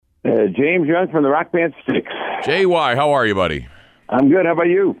James Young from the rock band STYX. JY, how are you, buddy? I'm good. How about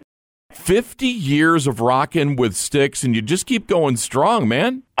you? 50 years of rocking with STYX, and you just keep going strong,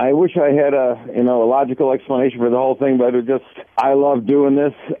 man. I wish I had a logical explanation for the whole thing, but I love doing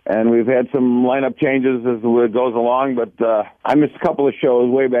this, and we've had some lineup changes as it goes along, but I missed a couple of shows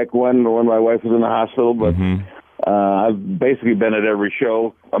way back when my wife was in the hospital, but I've basically been at every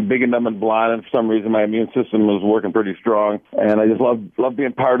show. I'm big and dumb and blonde, and for some reason my immune system was working pretty strong, and I just love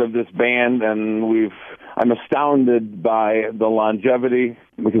being part of this band, and I'm astounded by the longevity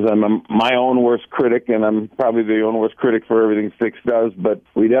because I'm my own worst critic, and I'm probably the own worst critic for everything STYX does, but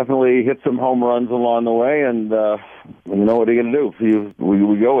we definitely hit some home runs along the way, and what are you going to do?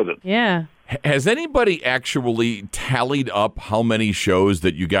 We go with it. Yeah. Has anybody actually tallied up how many shows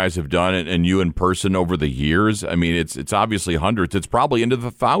that you guys have done and you in person over the years? I mean, it's obviously hundreds. It's probably into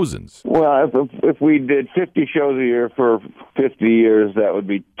the thousands. Well, if we did 50 shows a year for 50 years, that would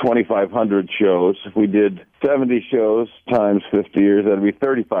be 2,500 shows. If we did 70 shows times 50 years, that would be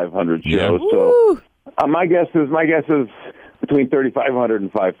 3,500 shows. Yeah. So my guess is between 3,500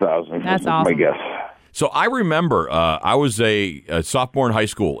 and 5,000. That's awesome. My guess. So I remember I was a sophomore in high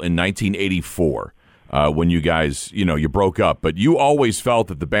school in 1984 when you guys, you broke up. But you always felt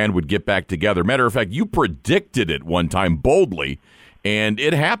that the band would get back together. Matter of fact, you predicted it one time boldly, and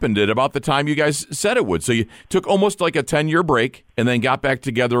it happened at about the time you guys said it would. So you took almost like a 10-year break and then got back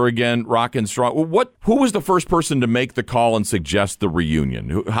together again, rocking strong. Who was the first person to make the call and suggest the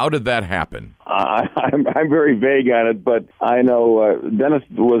reunion? How did that happen? I'm very vague on it, but I know Dennis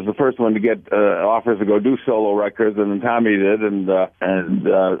was the first one to get offers to go do solo records, and then Tommy did, and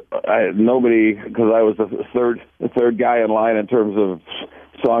nobody, because I was the third guy in line in terms of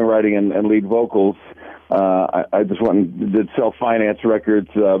songwriting and lead vocals. I just went and did self-finance records,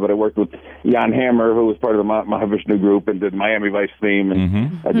 but I worked with Jan Hammer, who was part of the Mahavishnu group, and did Miami Vice theme.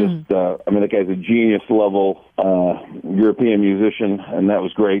 And that guy's a genius-level European musician, and that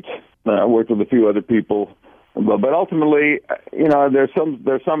was great. I worked with a few other people, but ultimately, there's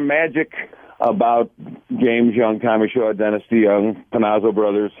some magic about James Young, Tommy Shaw, Dennis DeYoung, Panazzo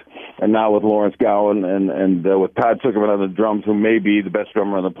Brothers, and now with Lawrence Gowan and with Todd Zuckerman on the drums, who may be the best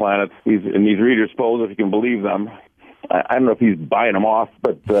drummer on the planet. He's in these readers' polls, if you can believe them. I don't know if he's buying them off,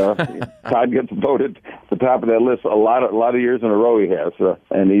 but Todd gets voted at the top of that list a lot of years in a row. He has,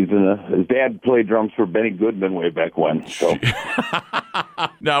 and his dad played drums for Benny Goodman way back when. So.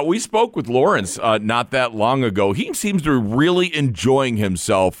 Now, we spoke with Lawrence not that long ago. He seems to be really enjoying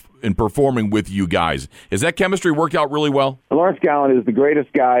himself in performing with you guys. Has that chemistry worked out really well? Lawrence Gowan is the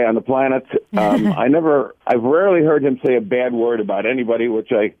greatest guy on the planet. I've rarely heard him say a bad word about anybody,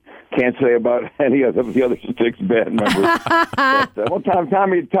 which I can't say about any of the other STYX band members.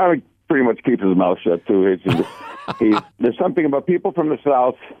 Tommy pretty much keeps his mouth shut too. There's something about people from the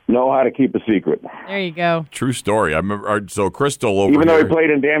South know how to keep a secret. There you go. True story. I remember. So Crystal over even though here, he played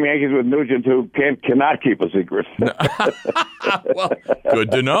in Damn Yankees with Nugent, who cannot keep a secret. Well,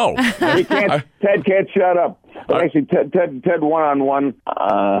 good to know. Ted can't shut up. But actually, Ted one-on-one,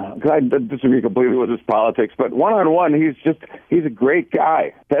 because I disagree completely with his politics, but one-on-one, he's a great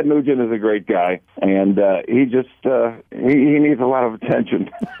guy. Ted Nugent is a great guy, and he needs a lot of attention.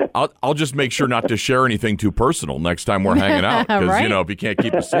 I'll just make sure not to share anything too personal next time we're hanging out, because, right? If you can't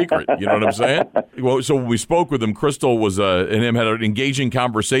keep a secret, you know what I'm saying? Well, so when we spoke with him, Crystal and him had an engaging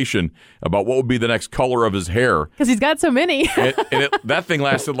conversation about what would be the next color of his hair. Because he's got so many. That thing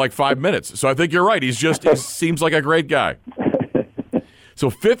lasted like 5 minutes. So I think you're right. He seems like a great guy. So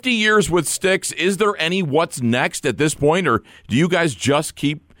 50 years with STYX. Is there any what's next at this point, or do you guys just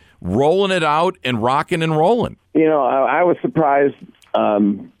keep rolling it out and rocking and rolling? I was surprised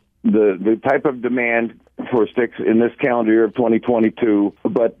the type of demand for STYX in this calendar year of 2022,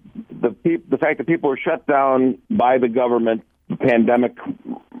 but the fact that people were shut down by the government, pandemic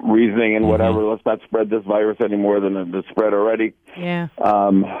reasoning and whatever, let's not spread this virus any more than it's spread already. Yeah.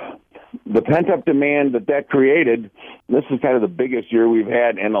 The pent-up demand that created, this is kind of the biggest year we've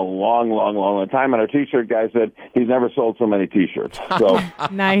had in a long, long, long time. And our T-shirt guy said he's never sold so many T-shirts. So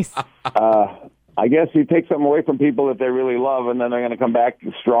nice. I guess you take something away from people that they really love, and then they're going to come back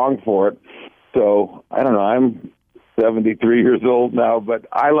strong for it. So, I don't know. I'm 73 years old now, but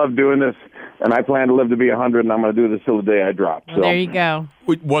I love doing this, and I plan to live to be 100, and I'm going to do this till the day I drop. So. Well, there you go.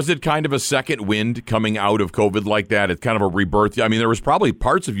 Was it kind of a second wind coming out of COVID like that? It's kind of a rebirth. I mean, there was probably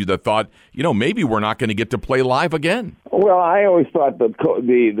parts of you that thought, maybe we're not going to get to play live again. Well, I always thought that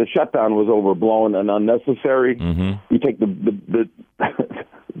the shutdown was overblown and unnecessary. You take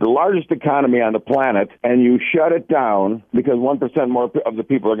the largest economy on the planet, and you shut it down because 1% more of the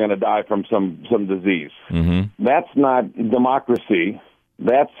people are going to die from some disease. That's not democracy.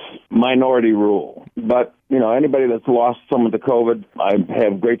 that's minority rule. But, anybody that's lost someone to COVID, I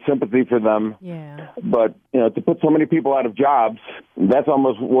have great sympathy for them. Yeah. But, to put so many people out of jobs, that's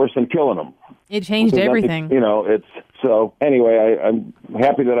almost worse than killing them. It changed everything. So anyway, I'm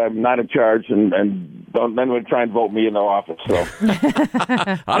happy that I'm not in charge and don't anyone try and vote me in the office. So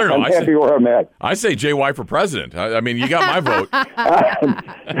I don't know. I'm happy where I'm at. I say JY for president. I mean, you got my vote.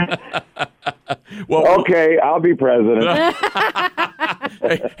 Well, okay, I'll be president.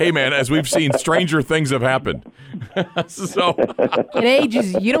 hey, man, as we've seen, stranger things have happened. So it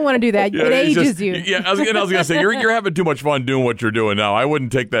ages you. You don't want to do that. It ages you. Yeah, I was going to say, you're having too much fun doing what you're doing now. I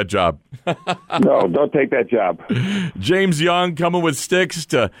wouldn't take that job. No, don't take that job. James Young coming with STYX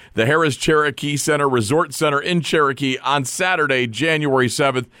to the Harrah's Cherokee Center, Resort Center in Cherokee on Saturday, January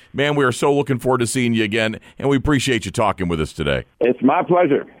 7th. Man, we are so looking forward to seeing you again, and we appreciate you talking with us today. It's my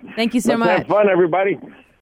pleasure. Thank you so much. Have fun, everybody.